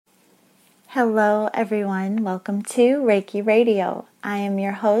Hello everyone, welcome to Reiki Radio. I am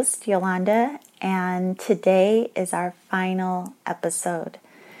your host, Yolanda, and today is our final episode.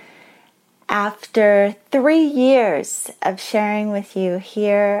 After 3 years of sharing with you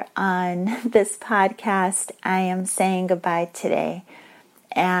here on this podcast, I am saying goodbye today.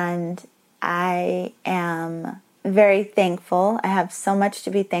 And I am very thankful. I have so much to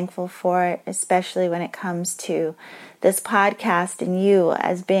be thankful for, especially when it comes to this podcast and you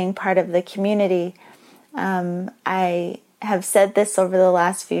as being part of the community. I have said this over the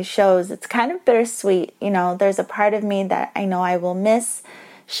last few shows. It's kind of bittersweet. You know, there's a part of me that I know I will miss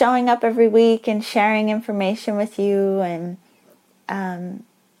showing up every week and sharing information with you. And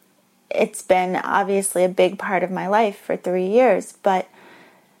it's been obviously a big part of my life for 3 years. But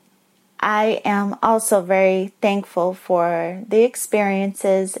I am also very thankful for the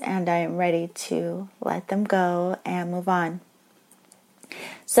experiences, and I am ready to let them go and move on.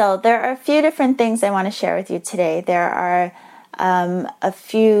 So there are a few different things I want to share with you today. There are a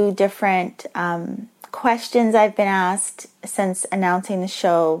few different questions I've been asked since announcing the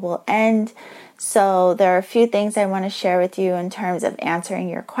show will end. So there are a few things I want to share with you in terms of answering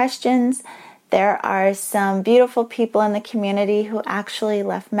your questions. There are some beautiful people in the community who actually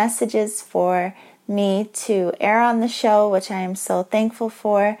left messages for me to air on the show, which I am so thankful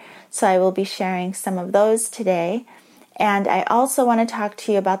for. So I will be sharing some of those today. And I also want to talk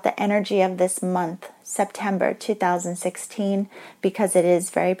to you about the energy of this month, September 2016, because it is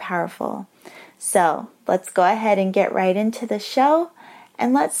very powerful. So let's go ahead and get right into the show.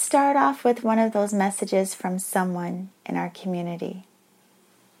 And let's start off with one of those messages from someone in our community.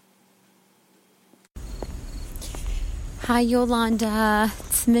 Hi Yolanda,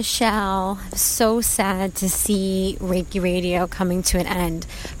 it's Michelle. I'm so sad to see Reiki Radio coming to an end,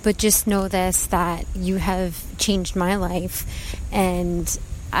 but just know this, that you have changed my life and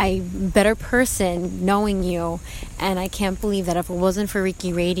I'm a better person knowing you, and I can't believe that if it wasn't for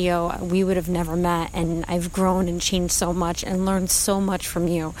Reiki Radio, we would have never met, and I've grown and changed so much and learned so much from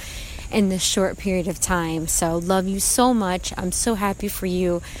you in this short period of time. So love you so much. I'm so happy for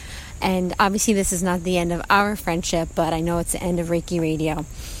you. And obviously this is not the end of our friendship, but I know it's the end of Reiki Radio.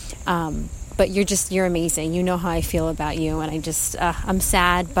 But you're amazing. You know how I feel about you, and I'm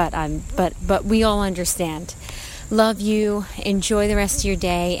sad, but we all understand. Love you. Enjoy the rest of your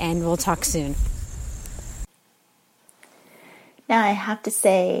day, and we'll talk soon. Now I have to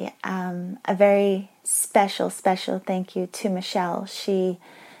say a very special thank you to Michelle. She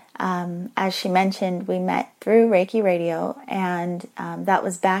as she mentioned, we met through Reiki Radio, and that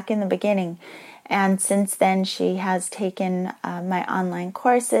was back in the beginning. And since then, she has taken my online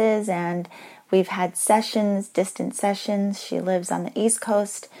courses, and we've had sessions, distant sessions. She lives on the East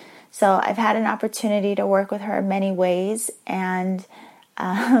Coast, so I've had an opportunity to work with her in many ways. And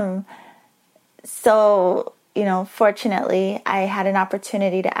so, you know, fortunately, I had an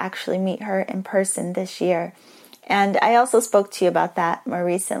opportunity to actually meet her in person this year. And I also spoke to you about that more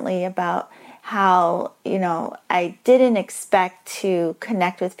recently, about how, you know, I didn't expect to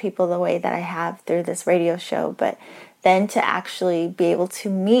connect with people the way that I have through this radio show, but then to actually be able to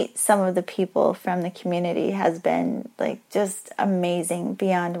meet some of the people from the community has been like just amazing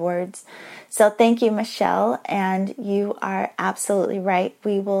beyond words. So thank you, Michelle, and you are absolutely right.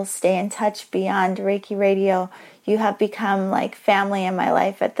 We will stay in touch beyond Reiki Radio. You have become like family in my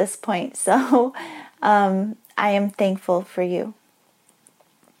life at this point. So, I am thankful for you.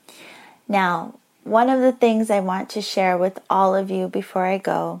 Now, one of the things I want to share with all of you before I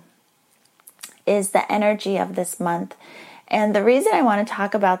go is the energy of this month. And the reason I want to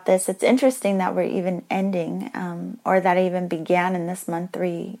talk about this, it's interesting that we're even ending, or that I even began in this month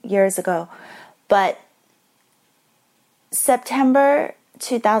 3 years ago. But September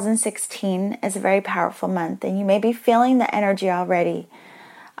 2016 is a very powerful month, and you may be feeling the energy already.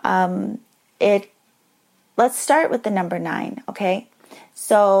 Let's start with the number 9, okay?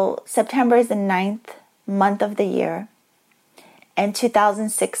 So September is the 9th month of the year, and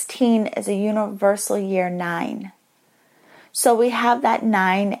 2016 is a universal year 9. So we have that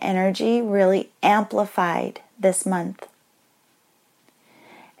 9 energy really amplified this month.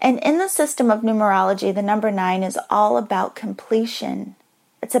 And in the system of numerology, the number 9 is all about completion.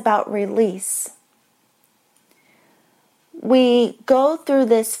 It's about release. We go through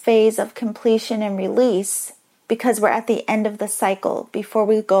this phase of completion and release because we're at the end of the cycle before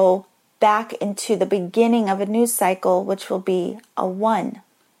we go back into the beginning of a new cycle, which will be a 1.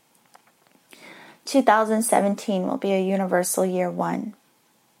 2017 will be a universal year 1.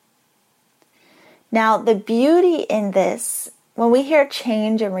 Now, the beauty in this, when we hear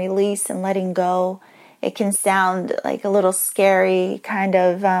change and release and letting go, it can sound like a little scary, kind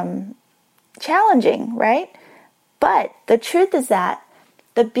of challenging, right? But the truth is that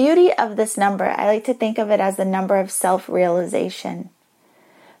the beauty of this number, I like to think of it as the number of self-realization.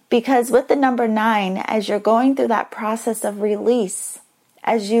 Because with the number 9, as you're going through that process of release,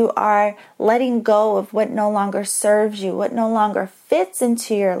 as you are letting go of what no longer serves you, what no longer fits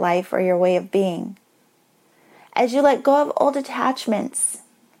into your life or your way of being, as you let go of old attachments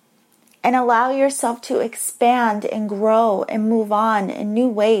and allow yourself to expand and grow and move on in new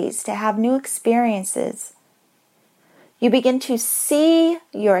ways, to have new experiences, you begin to see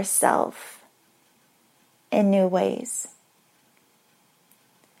yourself in new ways.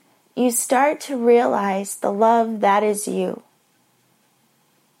 You start to realize the love that is you.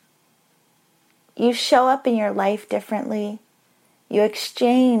 You show up in your life differently. You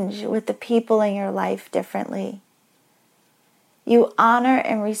exchange with the people in your life differently. You honor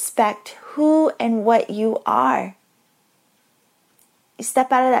and respect who and what you are. You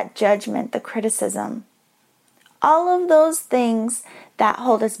step out of that judgment, the criticism. All of those things that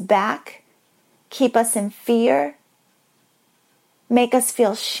hold us back, keep us in fear, make us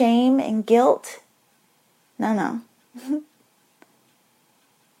feel shame and guilt. No.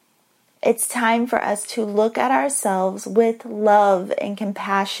 It's time for us to look at ourselves with love and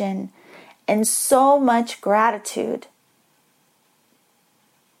compassion and so much gratitude,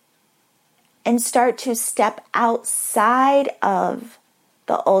 and start to step outside of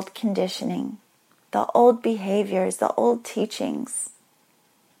the old conditioning, the old behaviors, the old teachings.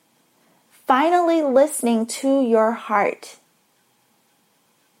 Finally listening to your heart.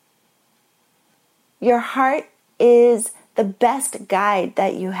 Your heart is the best guide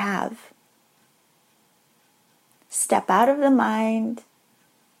that you have. Step out of the mind,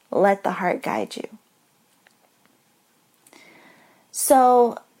 let the heart guide you.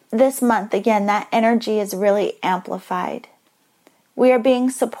 So this month, again, that energy is really amplified. We are being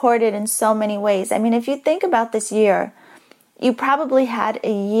supported in so many ways. I mean, if you think about this year, you probably had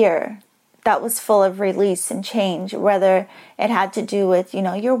a year that was full of release and change, whether it had to do with,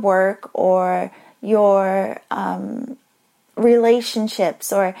 your work or your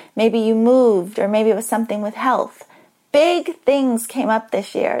relationships, or maybe you moved, or maybe it was something with health. Big things came up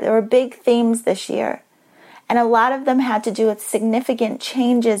this year. There were big themes this year. And a lot of them had to do with significant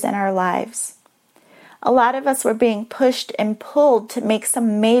changes in our lives. A lot of us were being pushed and pulled to make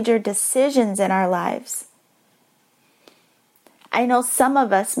some major decisions in our lives. I know some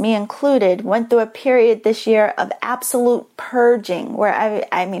of us, me included, went through a period this year of absolute purging, where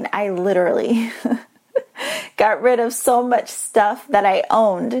I literally got rid of so much stuff that I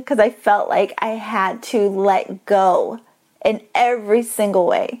owned because I felt like I had to let go in every single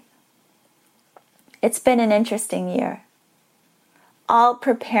way. It's been an interesting year, all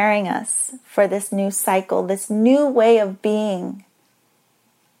preparing us for this new cycle, this new way of being.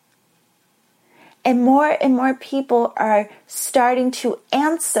 And more people are starting to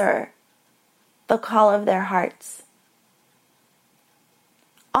answer the call of their hearts.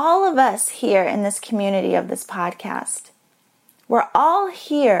 All of us here in this community of this podcast, we're all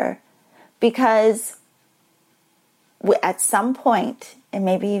here because at some point, and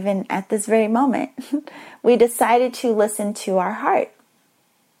maybe even at this very moment, we decided to listen to our heart.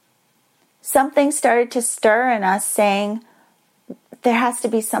 Something started to stir in us saying, there has to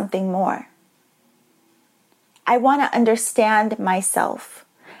be something more. I want to understand myself.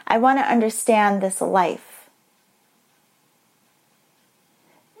 I want to understand this life.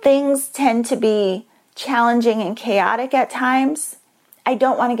 Things tend to be challenging and chaotic at times. I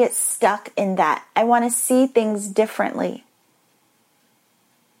don't want to get stuck in that. I want to see things differently.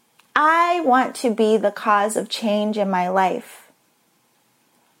 I want to be the cause of change in my life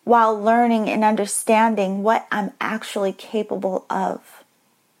while learning and understanding what I'm actually capable of.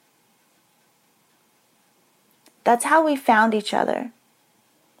 That's how we found each other.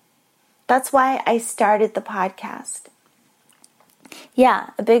 That's why I started the podcast.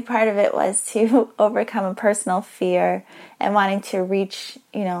 Yeah, a big part of it was to overcome a personal fear and wanting to reach,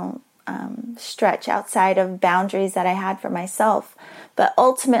 stretch outside of boundaries that I had for myself. But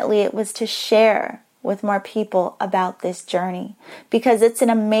ultimately it was to share with more people about this journey, because it's an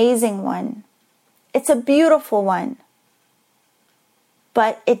amazing one. It's a beautiful one.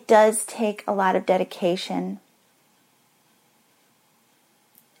 But it does take a lot of dedication.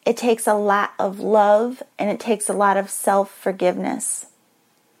 It takes a lot of love, and it takes a lot of self-forgiveness.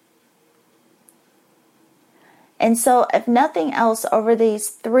 And so, if nothing else, over these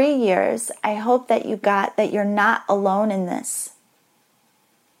 3 years, I hope that you got that you're not alone in this.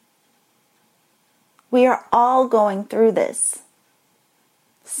 We are all going through this,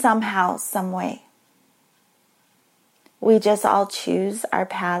 somehow, some way. We just all choose our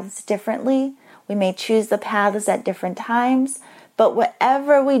paths differently. We may choose the paths at different times, but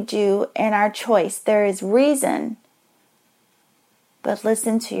whatever we do in our choice, there is reason. But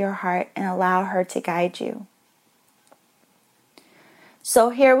listen to your heart and allow her to guide you.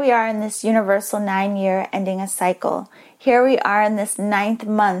 So here we are in this universal 9-year ending a cycle. Here we are in this 9th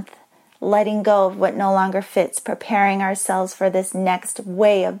month, letting go of what no longer fits, preparing ourselves for this next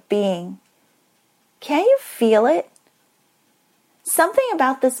way of being. Can you feel it? Something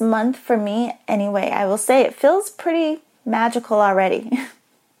about this month for me, anyway, I will say it feels pretty magical already.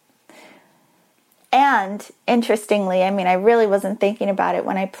 And interestingly, I really wasn't thinking about it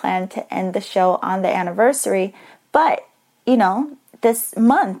when I planned to end the show on the anniversary, but, this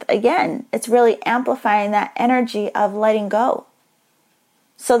month, again, it's really amplifying that energy of letting go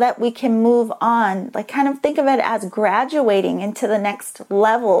so that we can move on. Like, kind of think of it as graduating into the next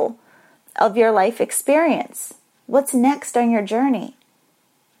level of your life experience. What's next on your journey?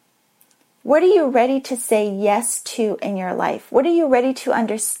 What are you ready to say yes to in your life? What are you ready to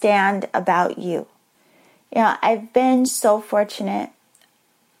understand about you? I've been so fortunate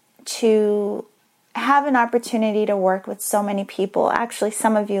to have an opportunity to work with so many people. Actually,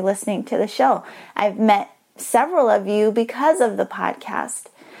 some of you listening to the show, I've met several of you because of the podcast.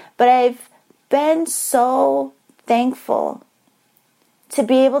 But I've been so thankful to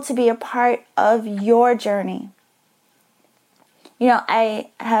be able to be a part of your journey.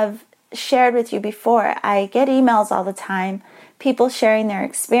 I have shared with you before, I get emails all the time, people sharing their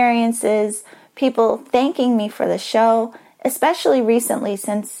experiences, people thanking me for the show. Especially recently,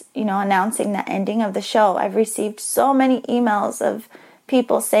 since, announcing the ending of the show, I've received so many emails of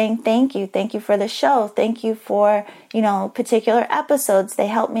people saying thank you for the show, thank you for, particular episodes, they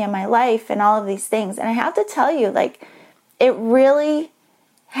helped me in my life and all of these things. And I have to tell you, it really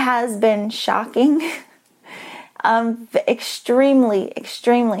has been shocking, extremely,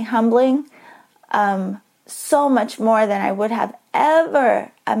 extremely humbling, so much more than I would have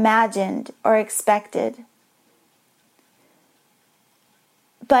ever imagined or expected.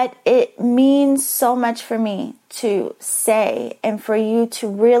 But it means so much for me to say and for you to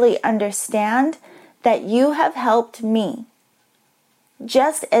really understand that you have helped me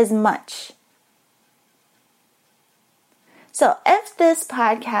just as much. So if this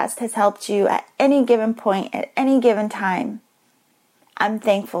podcast has helped you at any given point, at any given time, I'm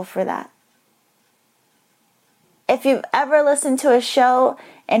thankful for that. If you've ever listened to a show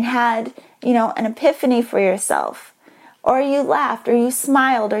and had, an epiphany for yourself, or you laughed, or you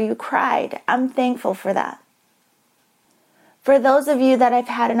smiled, or you cried, I'm thankful for that. For those of you that I've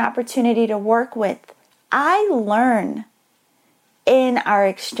had an opportunity to work with, I learn in our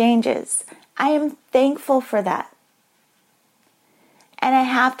exchanges. I am thankful for that. And I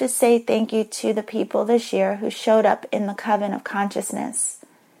have to say thank you to the people this year who showed up in the Coven of Consciousness.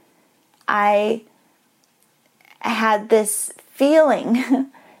 I had this feeling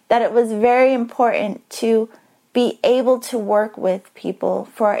that it was very important to be able to work with people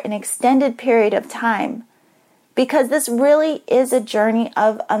for an extended period of time, because this really is a journey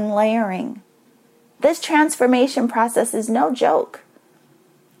of unlayering. This transformation process is no joke.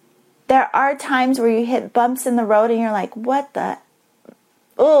 There are times where you hit bumps in the road and you're like, what the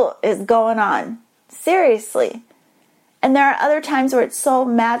is going on? Seriously. And there are other times where it's so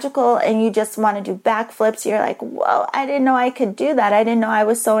magical and you just want to do backflips. You're like, whoa, I didn't know I could do that. I didn't know I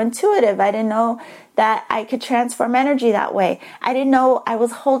was so intuitive. I didn't know that I could transform energy that way. I didn't know I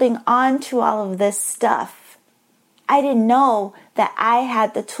was holding on to all of this stuff. I didn't know that I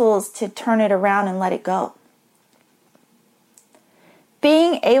had the tools to turn it around and let it go.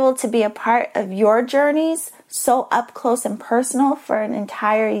 Being able to be a part of your journeys so up close and personal for an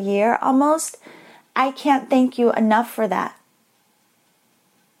entire year almost, I can't thank you enough for that.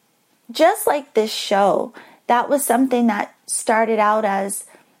 Just like this show, that was something that started out as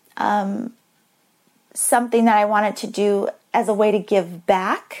something that I wanted to do as a way to give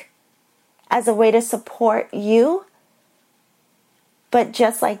back, as a way to support you. But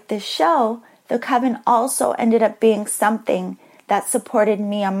just like this show, the Coven also ended up being something that supported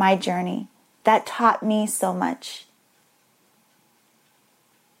me on my journey, that taught me so much.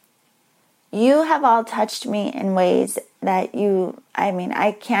 You have all touched me in ways that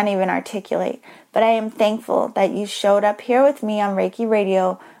I can't even articulate, but I am thankful that you showed up here with me on Reiki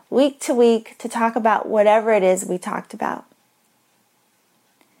Radio week to week to talk about whatever it is we talked about.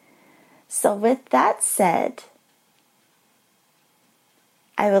 So with that said,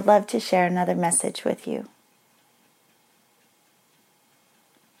 I would love to share another message with you.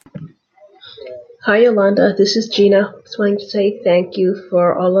 Hi Yolanda, this is Gina. Just wanting to say thank you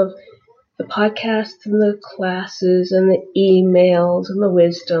for all of the podcasts and the classes and the emails and the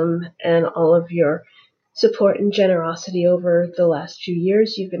wisdom and all of your support and generosity over the last few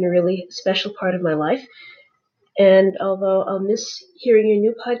years. You've been a really special part of my life. And although I'll miss hearing your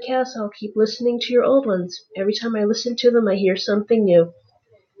new podcasts, I'll keep listening to your old ones. Every time I listen to them, I hear something new.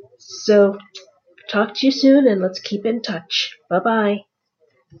 So, talk to you soon, and let's keep in touch. Bye-bye.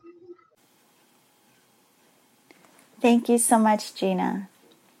 Thank you so much, Gina.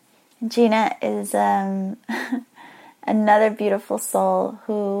 Gina is another beautiful soul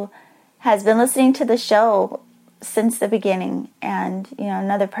who has been listening to the show since the beginning, and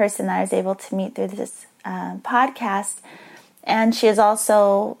another person that I was able to meet through this podcast. And she is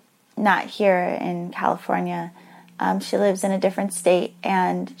also not here in California. She lives in a different state,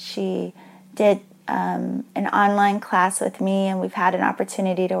 and she did an online class with me, and we've had an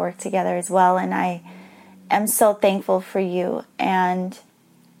opportunity to work together as well. And I am so thankful for you. And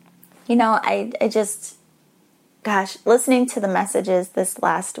I just, listening to the messages this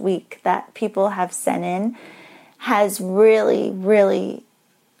last week that people have sent in has really, really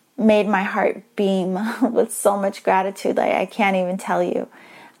made my heart beam with so much gratitude. I can't even tell you.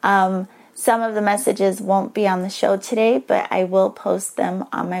 Some of the messages won't be on the show today, but I will post them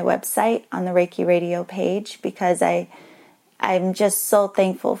on my website on the Reiki Radio page, because I'm just so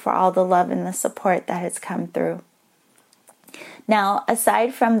thankful for all the love and the support that has come through. Now,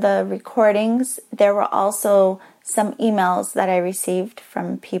 aside from the recordings, there were also some emails that I received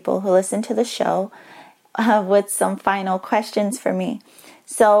from people who listened to the show with some final questions for me.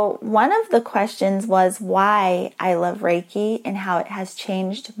 So one of the questions was why I love Reiki and how it has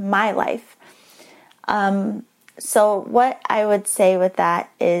changed my life. So what I would say with that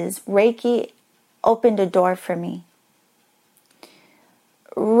is Reiki opened a door for me.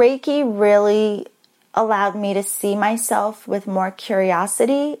 Reiki really allowed me to see myself with more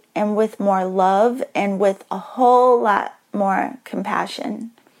curiosity and with more love and with a whole lot more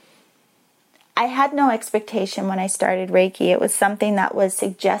compassion. I had no expectation when I started Reiki. It was something that was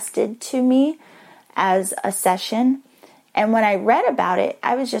suggested to me as a session. And when I read about it,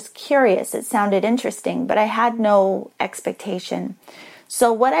 I was just curious. It sounded interesting, but I had no expectation.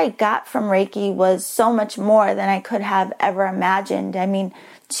 So what I got from Reiki was so much more than I could have ever imagined. I mean,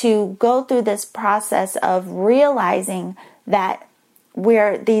 to go through this process of realizing that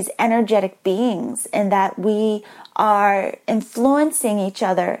we're these energetic beings and that we are influencing each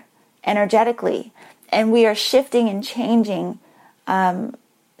other energetically, and we are shifting and changing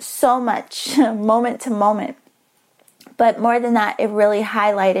so much moment to moment. But more than that, it really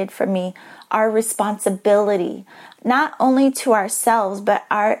highlighted for me our responsibility, not only to ourselves, but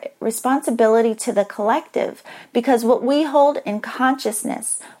our responsibility to the collective. Because what we hold in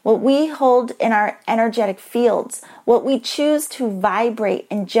consciousness, what we hold in our energetic fields, what we choose to vibrate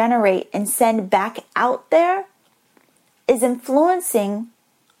and generate and send back out there is influencing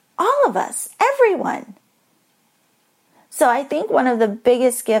all of us, everyone. So I think one of the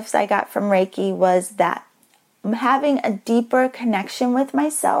biggest gifts I got from Reiki was that having a deeper connection with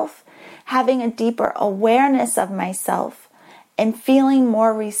myself, having a deeper awareness of myself, and feeling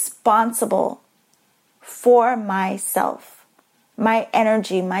more responsible for myself, my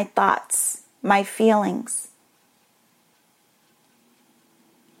energy, my thoughts, my feelings.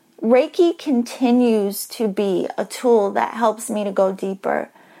 Reiki continues to be a tool that helps me to go deeper.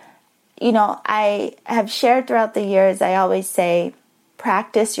 I have shared throughout the years, I always say,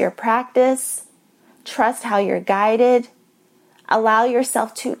 practice your practice, trust how you're guided, allow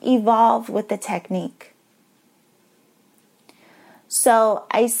yourself to evolve with the technique. So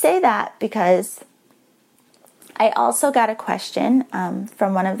I say that because I also got a question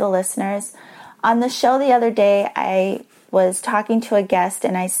from one of the listeners. On the show the other day, I was talking to a guest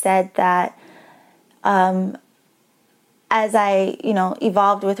and I said that as I,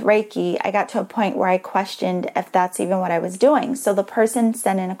 evolved with Reiki, I got to a point where I questioned if that's even what I was doing. So the person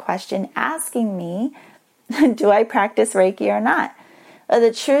sent in a question asking me, do I practice Reiki or not? Well,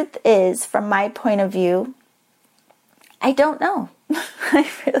 the truth is, from my point of view, I don't know.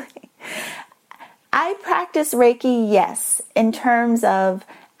 I practice Reiki, yes, in terms of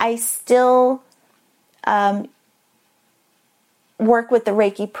I still work with the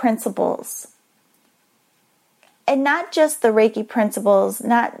Reiki principles. And not just the Reiki principles,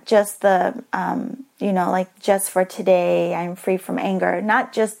 not just the, like just for today, I'm free from anger,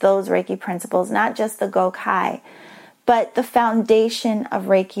 not just those Reiki principles, not just the Gokai, but the foundation of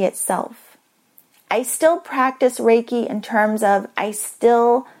Reiki itself. I still practice Reiki in terms of I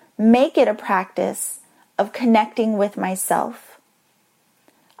still make it a practice of connecting with myself,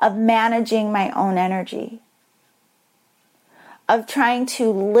 of managing my own energy, of trying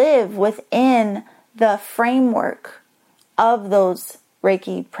to live within the framework of those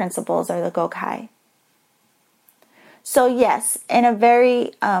Reiki principles or the Gokai. So yes, in a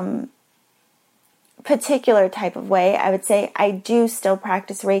very particular type of way, I would say I do still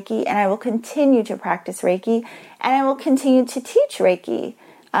practice Reiki, and I will continue to practice Reiki, and I will continue to teach Reiki,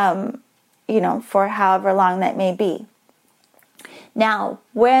 for however long that may be. Now,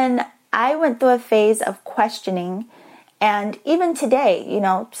 when I went through a phase of questioning, and even today,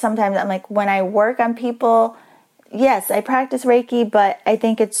 sometimes I'm like, when I work on people, yes, I practice Reiki, but I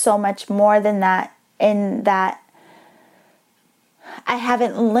think it's so much more than that, in that I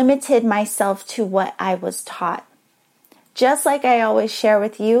haven't limited myself to what I was taught. Just like I always share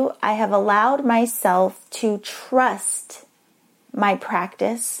with you, I have allowed myself to trust my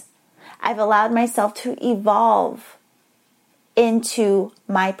practice. I've allowed myself to evolve into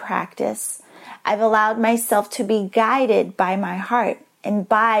my practice. I've allowed myself to be guided by my heart and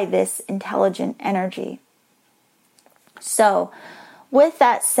by this intelligent energy. So, with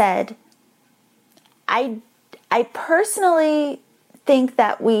that said, I personally think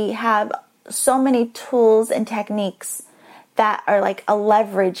that we have so many tools and techniques that are like a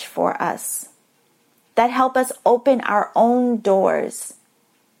leverage for us, that help us open our own doors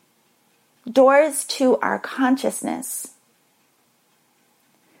to our consciousness.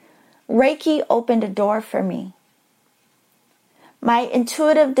 Reiki opened a door for me. My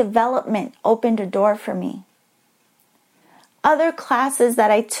intuitive development opened a door for me. Other classes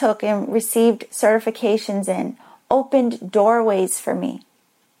that I took and received certifications in opened doorways for me.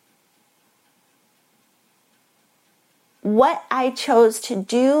 What I chose to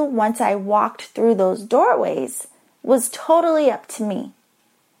do once I walked through those doorways was totally up to me.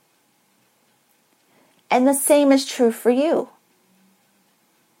 And the same is true for you.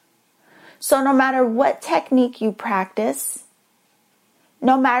 So no matter what technique you practice,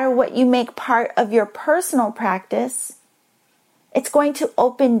 no matter what you make part of your personal practice, it's going to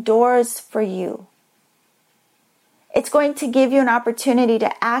open doors for you. It's going to give you an opportunity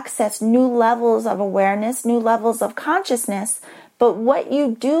to access new levels of awareness, new levels of consciousness, but what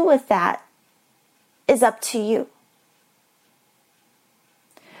you do with that is up to you.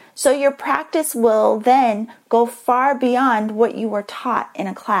 So your practice will then go far beyond what you were taught in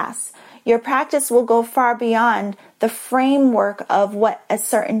a class. Your practice will go far beyond the framework of what a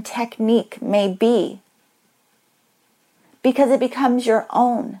certain technique may be, because it becomes your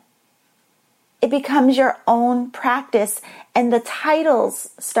own. It becomes your own practice, and the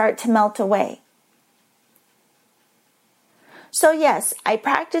titles start to melt away. So yes, I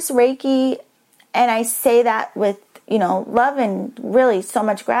practice Reiki, and I say that with, love and really so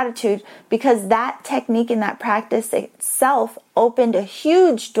much gratitude, because that technique and that practice itself opened a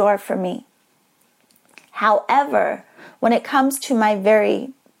huge door for me. However, when it comes to my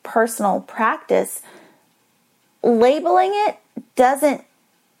very personal practice, labeling it doesn't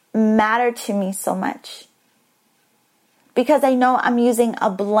matter to me so much, because I know I'm using a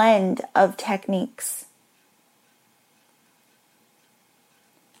blend of techniques.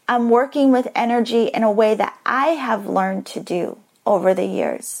 I'm working with energy in a way that I have learned to do over the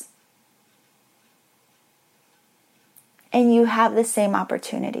years. And you have the same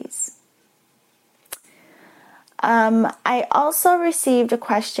opportunities. I also received a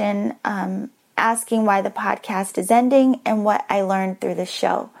question asking why the podcast is ending and what I learned through the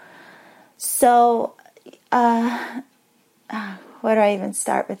show. So, where do I even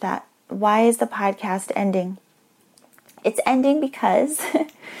start with that? Why is the podcast ending? It's ending because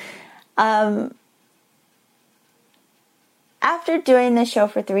after doing this show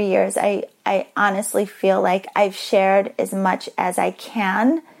for 3 years, I honestly feel like I've shared as much as I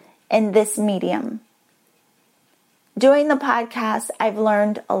can in this medium. Doing the podcast, I've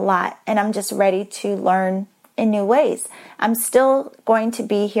learned a lot, and I'm just ready to learn in new ways. I'm still going to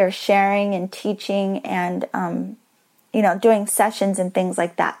be here sharing and teaching and, doing sessions and things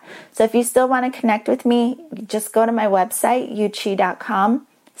like that. So if you still want to connect with me, just go to my website, yuchi.com,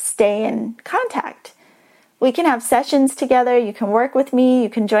 stay in contact. We can have sessions together. You can work with me. You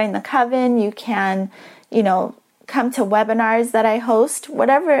can join the Coven. You can, come to webinars that I host,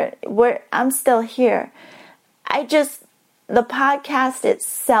 I'm still here. The podcast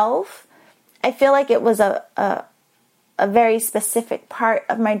itself, I feel like it was a very specific part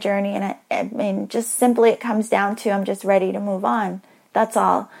of my journey, and I mean, just simply it comes down to I'm just ready to move on. That's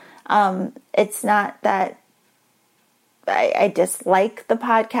all. It's not that I dislike the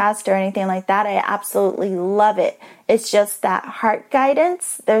podcast or anything like that. I absolutely love it. It's just that heart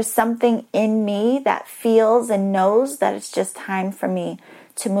guidance. There's something in me that feels and knows that it's just time for me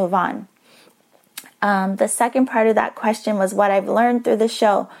to move on. The second part of that question was what I've learned through the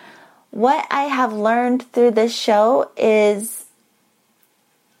show. What I have learned through this show is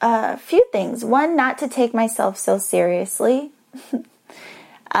a few things. One, not to take myself so seriously.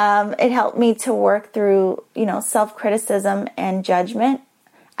 It helped me to work through, self-criticism and judgment.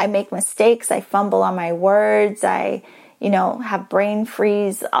 I make mistakes. I fumble on my words. I, have brain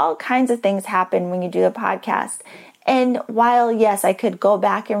freeze. All kinds of things happen when you do the podcast. And while, yes, I could go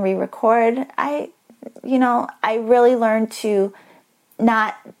back and re-record, I really learned to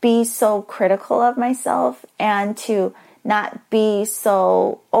not be so critical of myself and to not be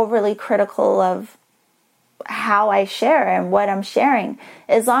so overly critical of how I share and what I'm sharing.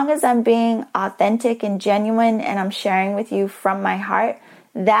 As long as I'm being authentic and genuine and I'm sharing with you from my heart,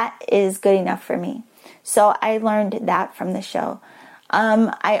 that is good enough for me. So I learned that from the show.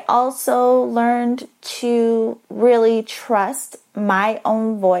 I also learned to really trust my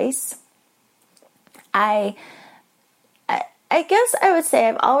own voice. I guess I would say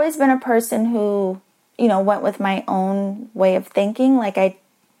I've always been a person who, went with my own way of thinking. Like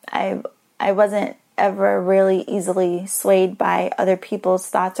I wasn't ever really easily swayed by other people's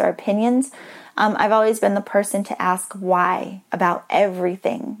thoughts or opinions. I've always been the person to ask why about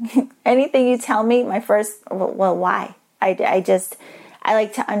everything. Anything you tell me, my first, well, why? I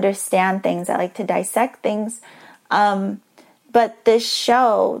like to understand things. I like to dissect things. But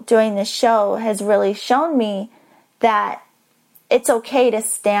doing this show has really shown me that it's okay to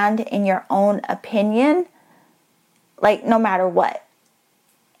stand in your own opinion, like no matter what.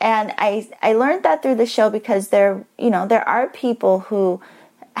 And I learned that through the show because there are people who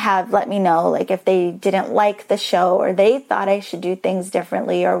have let me know, like if they didn't like the show or they thought I should do things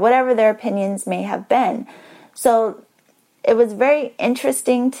differently or whatever their opinions may have been. So it was very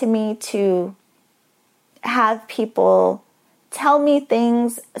interesting to me to have people tell me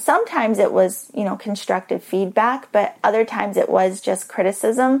things. Sometimes it was, constructive feedback, but other times it was just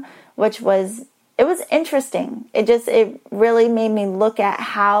criticism, it was interesting. It really made me look at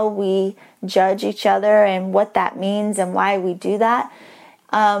how we judge each other and what that means and why we do that.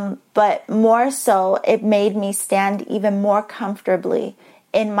 But more so, it made me stand even more comfortably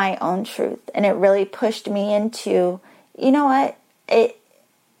in my own truth. And it really pushed me into, you know what,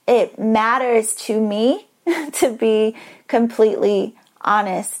 it matters to me to be completely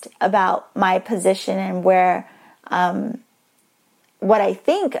honest about my position and where, what I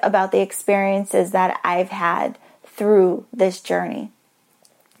think about the experiences that I've had through this journey.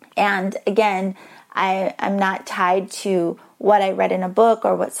 And again, I'm not tied to what I read in a book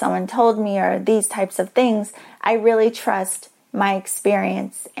or what someone told me or these types of things. I really trust my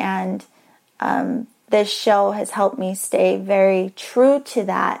experience, and this show has helped me stay very true to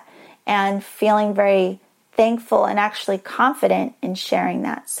that and feeling very thankful and actually confident in sharing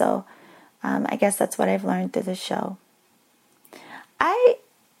that. So I guess that's what I've learned through the show. I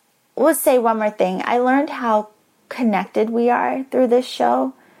will say one more thing. I learned how connected we are through this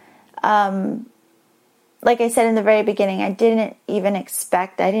show. Like I said in the very beginning, I didn't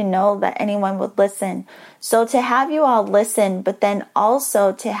know that anyone would listen. So to have you all listen, but then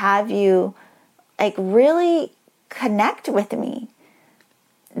also to have you really connect with me,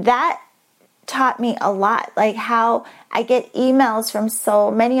 that taught me a lot. Like how I get emails from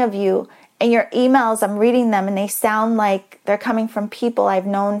so many of you, and your emails, I'm reading them and they sound like they're coming from people I've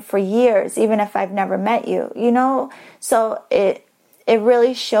known for years, even if I've never met you, So it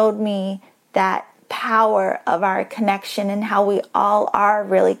really showed me that power of our connection and how we all are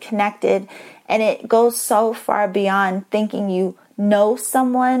really connected. And it goes so far beyond thinking you know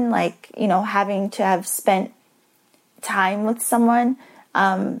someone, having to have spent time with someone.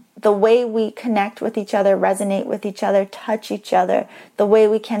 The way we connect with each other, resonate with each other, touch each other, the way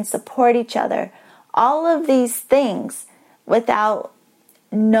we can support each other, all of these things without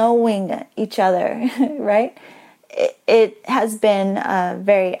knowing each other, right? It has been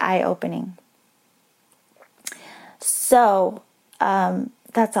very eye-opening. So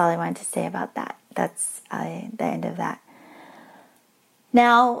that's all I wanted to say about that. That's the end of that.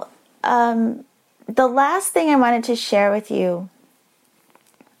 Now, the last thing I wanted to share with you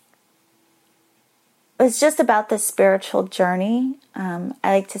was just about the spiritual journey. I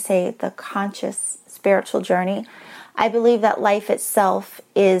like to say the conscious spiritual journey. I believe that life itself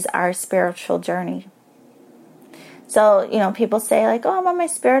is our spiritual journey. So, people say oh, I'm on my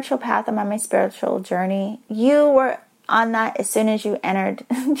spiritual path, I'm on my spiritual journey. You were on that as soon as you entered,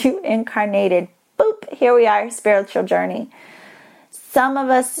 you incarnated. Boop, here we are, spiritual journey. Some of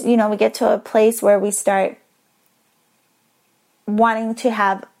us, we get to a place where we start wanting to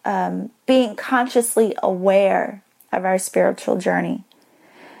have, being consciously aware of our spiritual journey.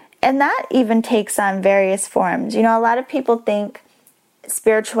 And that even takes on various forms. A lot of people think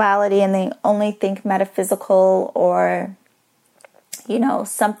spirituality and they only think metaphysical or,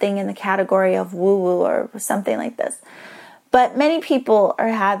 something in the category of woo-woo or something like this. But many people are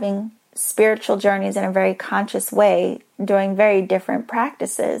having spiritual journeys in a very conscious way, doing very different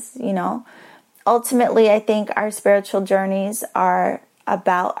practices, Ultimately, I think our spiritual journeys are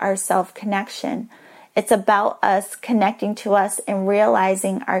about our self-connection. It's about us connecting to us and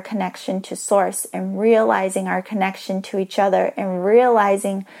realizing our connection to Source and realizing our connection to each other and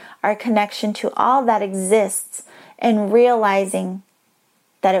realizing our connection to all that exists and realizing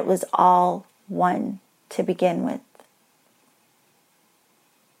that it was all one to begin with.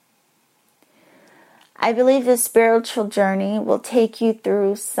 I believe the spiritual journey will take you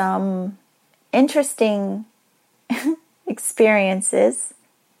through some interesting experiences,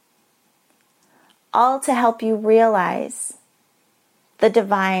 all to help you realize the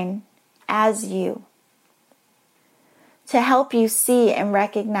divine as you, to help you see and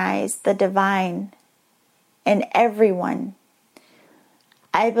recognize the divine in everyone.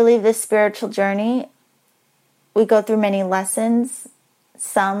 I believe this spiritual journey, we go through many lessons,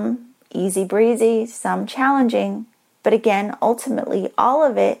 some easy breezy, some challenging, but again, ultimately, all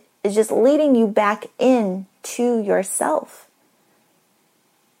of it is just leading you back into yourself.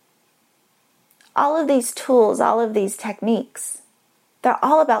 All of these tools, all of these techniques, they're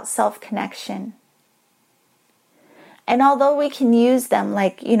all about self-connection. And although we can use them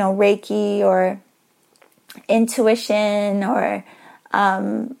like, Reiki or intuition or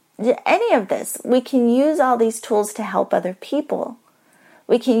any of this, we can use all these tools to help other people.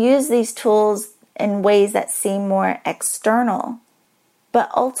 We can use these tools in ways that seem more external. But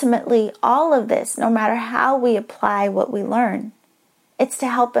ultimately, all of this, no matter how we apply what we learn, it's to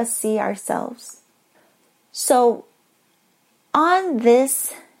help us see ourselves. So, on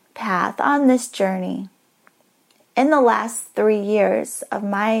this path, on this journey, in the last 3 years of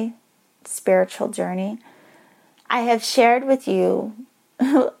my spiritual journey, I have shared with you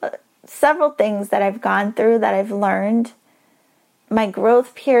several things that I've gone through, that I've learned, my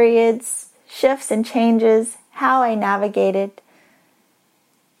growth periods, shifts and changes, how I navigated,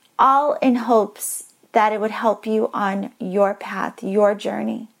 all in hopes that it would help you on your path, your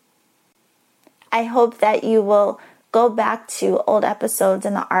journey. I hope that you will go back to old episodes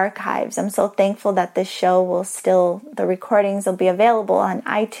in the archives. I'm so thankful that this show will still, the recordings will be available on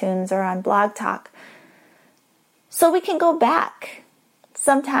iTunes or on Blog Talk. So we can go back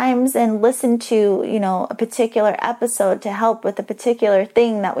sometimes and listen to, a particular episode to help with a particular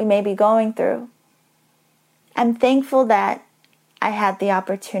thing that we may be going through. I'm thankful that I had the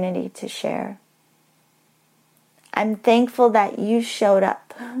opportunity to share. I'm thankful that you showed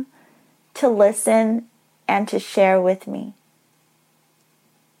up to listen and to share with me.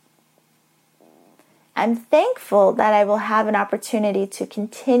 I'm thankful that I will have an opportunity to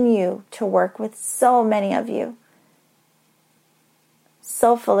continue to work with so many of you.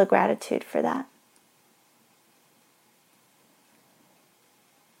 So full of gratitude for that.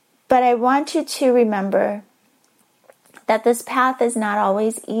 But I want you to remember that this path is not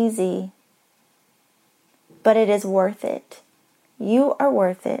always easy, but it is worth it. You are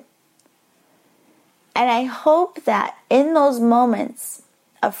worth it. And I hope that in those moments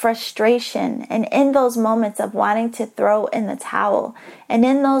of frustration and in those moments of wanting to throw in the towel and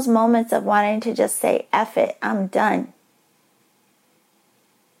in those moments of wanting to just say, F it, I'm done.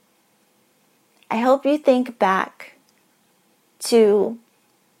 I hope you think back to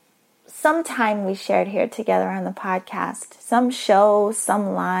some time we shared here together on the podcast, some show,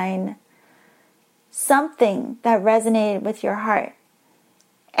 some line, something that resonated with your heart.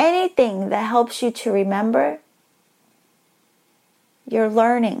 Anything that helps you to remember you're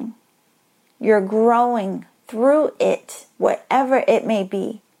learning, you're growing through it, whatever it may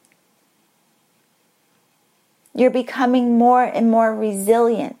be. You're becoming more and more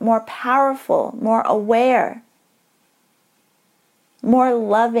resilient, more powerful, more aware, more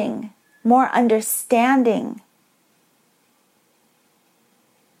loving, more understanding.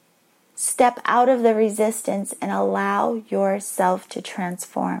 Step out of the resistance and allow yourself to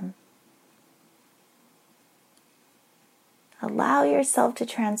transform. Allow yourself to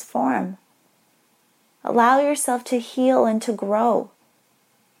transform. Allow yourself to heal and to grow.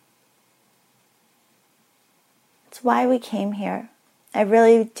 It's why we came here. I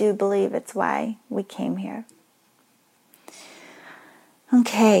really do believe it's why we came here.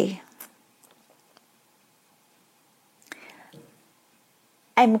 Okay.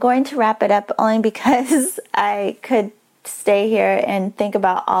 I'm going to wrap it up only because I could stay here and think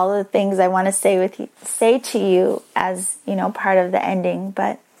about all the things I want to say to you as, part of the ending.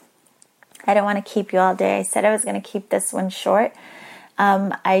 But I don't want to keep you all day. I said I was going to keep this one short.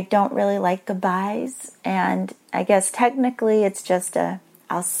 I don't really like goodbyes, and I guess technically it's just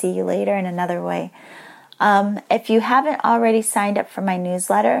I'll see you later in another way. If you haven't already signed up for my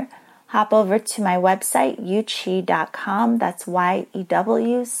newsletter, hop over to my website, yewchi.com. That's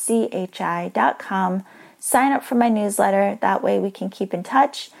YEWCHI.com. Sign up for my newsletter. That way we can keep in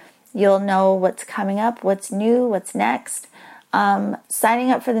touch. You'll know what's coming up, what's new, what's next. Signing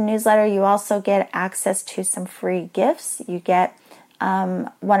up for the newsletter, you also get access to some free gifts. You get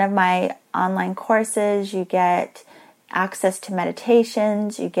one of my online courses. You get access to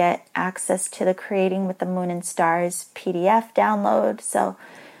meditations. You get access to the Creating with the Moon and Stars PDF download. So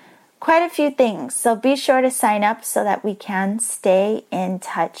quite a few things. So be sure to sign up so that we can stay in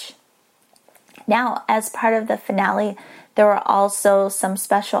touch. Now, as part of the finale, there were also some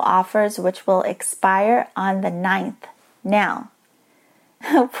special offers which will expire on the 9th. Now,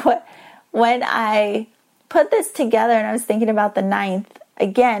 when I put this together and I was thinking about the 9th,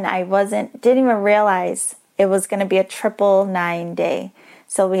 again, I didn't even realize it was going to be a 999 day.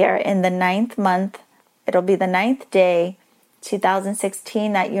 So we are in the 9th month. It'll be the 9th day,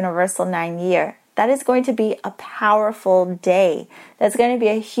 2016, that universal 9 year. That is going to be a powerful day. That's going to be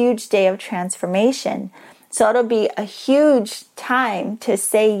a huge day of transformation. So it'll be a huge time to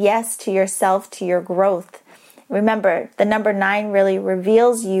say yes to yourself, to your growth. Remember, the number 9 really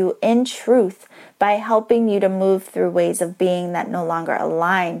reveals you in truth by helping you to move through ways of being that no longer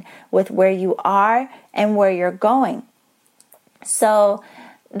align with where you are and where you're going. So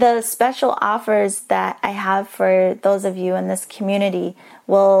the special offers that I have for those of you in this community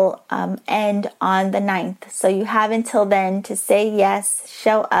will end on the 9th. So you have until then to say yes,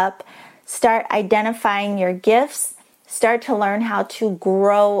 show up, start identifying your gifts, start to learn how to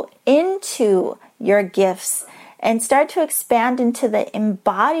grow into your gifts, and start to expand into the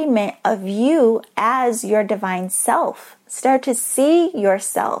embodiment of you as your divine self. Start to see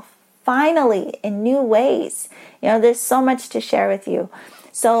yourself finally in new ways. There's so much to share with you.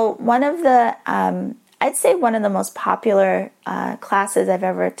 So one of the, I'd say one of the most popular classes I've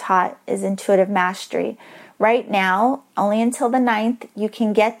ever taught is Intuitive Mastery. Right now, only until the 9th, you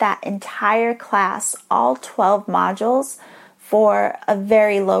can get that entire class, all 12 modules, for a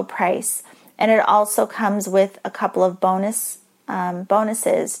very low price. And it also comes with a couple of bonuses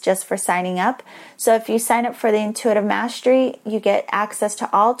just for signing up. So if you sign up for the Intuitive Mastery, you get access to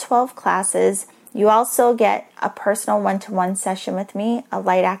all 12 classes. You also get a personal one-to-one session with me, a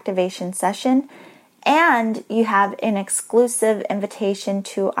light activation session, and you have an exclusive invitation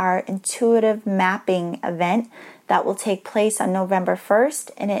to our intuitive mapping event that will take place on November 1st,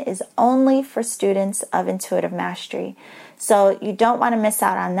 and it is only for students of Intuitive Mastery. So you don't want to miss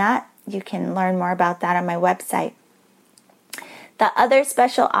out on that. You can learn more about that on my website. The other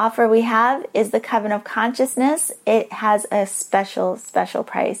special offer we have is the Coven of Consciousness. It has a special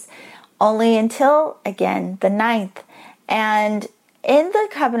price, only until, again, the 9th. And in the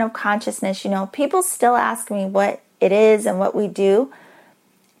Coven of Consciousness, people still ask me what it is and what we do.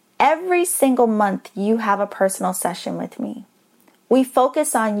 Every single month, you have a personal session with me. We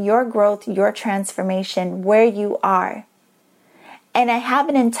focus on your growth, your transformation, where you are. And I have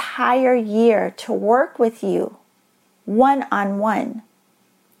an entire year to work with you one-on-one.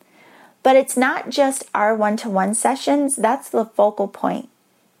 But it's not just our one-to-one sessions. That's the focal point,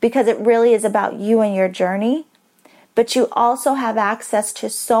 because it really is about you and your journey. But you also have access to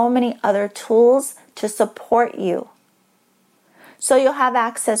so many other tools to support you. So you'll have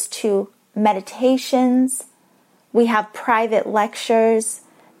access to meditations. We have private lectures.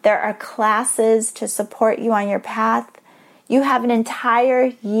 There are classes to support you on your path. You have an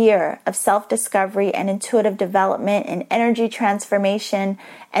entire year of self-discovery and intuitive development and energy transformation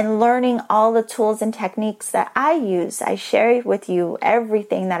and learning all the tools and techniques that I use. I share with you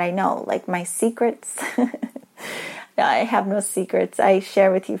everything that I know, like my secrets. No, I have no secrets. I share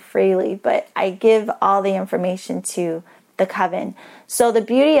with you freely, but I give all the information to the Coven. So the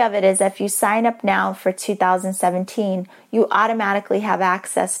beauty of it is if you sign up now for 2017, you automatically have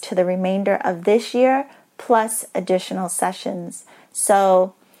access to the remainder of this year plus additional sessions.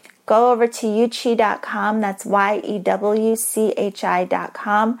 So go over to yewchi.com. That's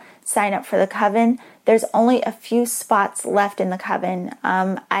YEWCHI.com. Sign up for the Coven. There's only a few spots left in the Coven.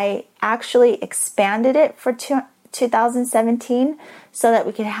 I actually expanded it for 2017 so that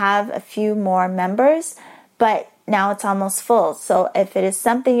we could have a few more members, but now it's almost full. So if it is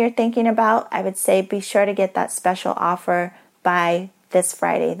something you're thinking about, I would say be sure to get that special offer by this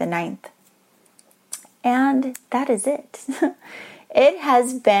Friday, the 9th. And that is it. It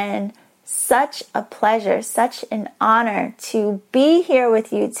has been such a pleasure, such an honor to be here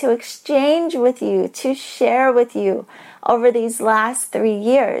with you, to exchange with you, to share with you over these last 3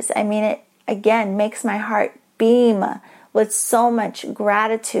 years. I mean, it again makes my heart beam with so much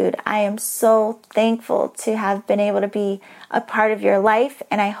gratitude. I am so thankful to have been able to be a part of your life,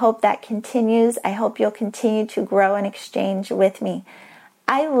 and I hope that continues. I hope you'll continue to grow and exchange with me.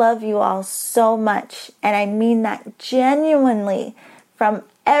 I love you all so much, and I mean that genuinely from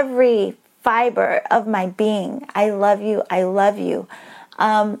every fiber of my being. I love you. I love you.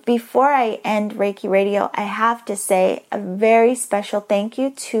 Before I end Reiki Radio, I have to say a very special thank you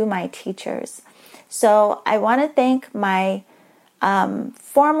to my teachers. So I want to thank my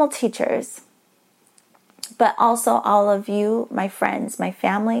formal teachers, but also all of you, my friends, my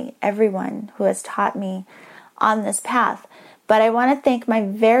family, everyone who has taught me on this path. But I want to thank my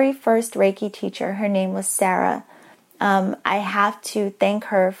very first Reiki teacher. Her name was Sarah. I have to thank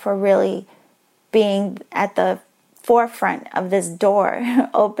her for really being at the forefront of this door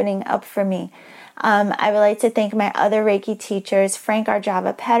opening up for me. I would like to thank my other Reiki teachers, Frank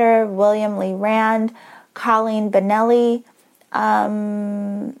Arjava Petter, William Lee Rand, Colleen Benelli.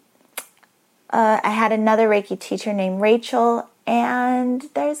 I had another Reiki teacher named Rachel, and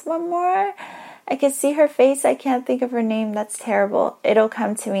there's one more. I can see her face. I can't think of her name. That's terrible. It'll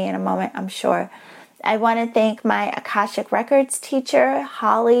come to me in a moment, I'm sure. I want to thank my Akashic Records teacher,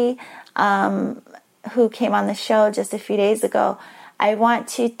 Holly, who came on the show just a few days ago. I want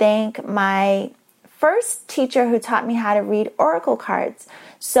to thank my first teacher who taught me how to read oracle cards.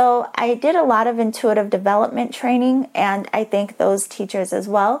 So I did a lot of intuitive development training, and I thank those teachers as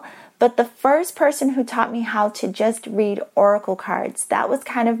well. But the first person who taught me how to just read oracle cards, that was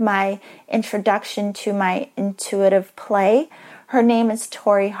kind of my introduction to my intuitive play. Her name is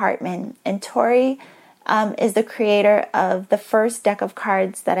Tori Hartman, and Tori is the creator of the first deck of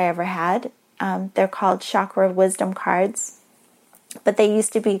cards that I ever had. They're called Chakra Wisdom cards, but they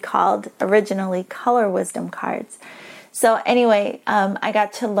used to be called originally Color Wisdom cards. So anyway, I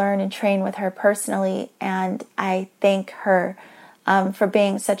got to learn and train with her personally, and I thank her for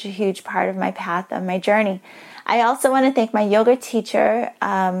being such a huge part of my path and my journey. I also want to thank my yoga teacher.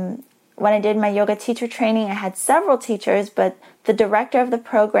 When I did my yoga teacher training, I had several teachers, but the director of the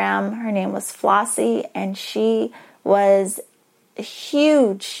program, her name was Flossie, and she was a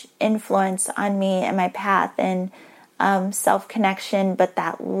huge influence on me and my path and self-connection, but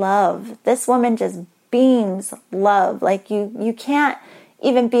that love. This woman just beams love. Like you can't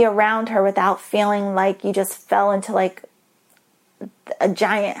even be around her without feeling like you just fell into like a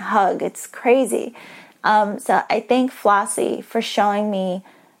giant hug. It's crazy. So I thank Flossie for showing me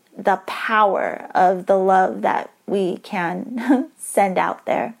the power of the love that we can send out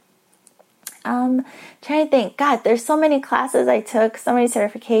there. Trying to think, God, there's so many classes I took, so many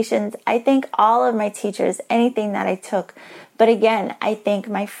certifications. I thank all of my teachers, anything that I took. But again, I thank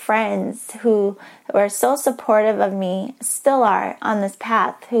my friends who were so supportive of me, still are on this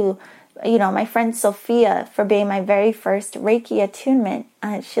path, who, you know, my friend Sophia for being my very first Reiki attunement.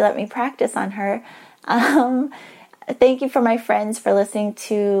 She let me practice on her. Thank you for my friends for listening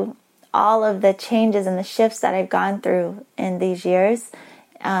to all of the changes and the shifts that I've gone through in these years.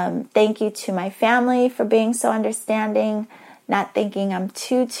 Thank you to my family for being so understanding, not thinking I'm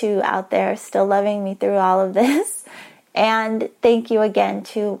too out there, still loving me through all of this. And thank you again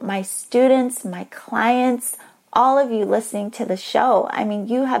to my students, my clients, all of you listening to the show. I mean,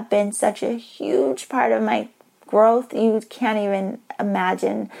 you have been such a huge part of my growth you can't even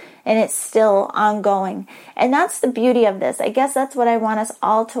imagine, and it's still ongoing. And that's the beauty of this. I guess that's what I want us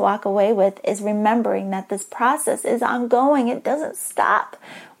all to walk away with, is remembering that this process is ongoing. It doesn't stop.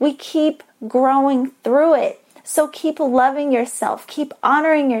 We keep growing through it. So keep loving yourself, keep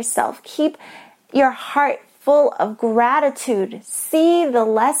honoring yourself, keep your heart full of gratitude. See the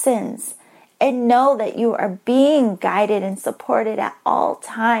lessons and know that you are being guided and supported at all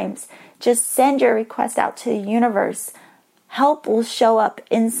times. Just send your request out to the universe. Help will show up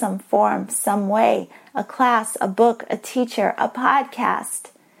in some form, some way. A class, a book, a teacher, a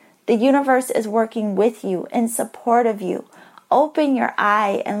podcast. The universe is working with you, in support of you. Open your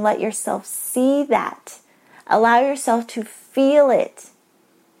eye and let yourself see that. Allow yourself to feel it.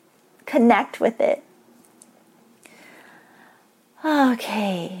 Connect with it.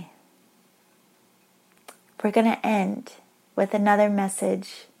 Okay. We're going to end with another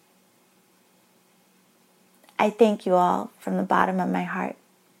message. I thank you all from the bottom of my heart.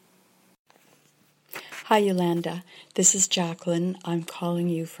 Hi, Yolanda. This is Jacqueline. I'm calling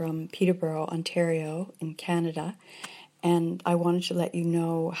you from Peterborough, Ontario, in Canada. And I wanted to let you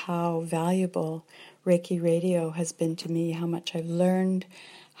know how valuable Reiki Radio has been to me, how much I've learned,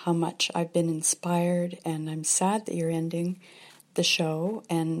 how much I've been inspired, and I'm sad that you're ending the show,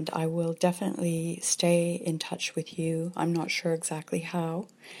 and I will definitely stay in touch with you. I'm not sure exactly how.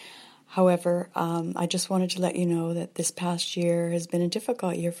 However, I just wanted to let you know that this past year has been a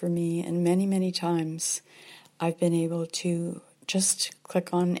difficult year for me, and many, many times I've been able to just click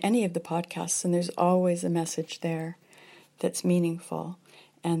on any of the podcasts, and there's always a message there that's meaningful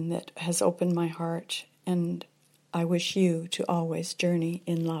and that has opened my heart, and I wish you to always journey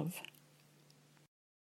in love.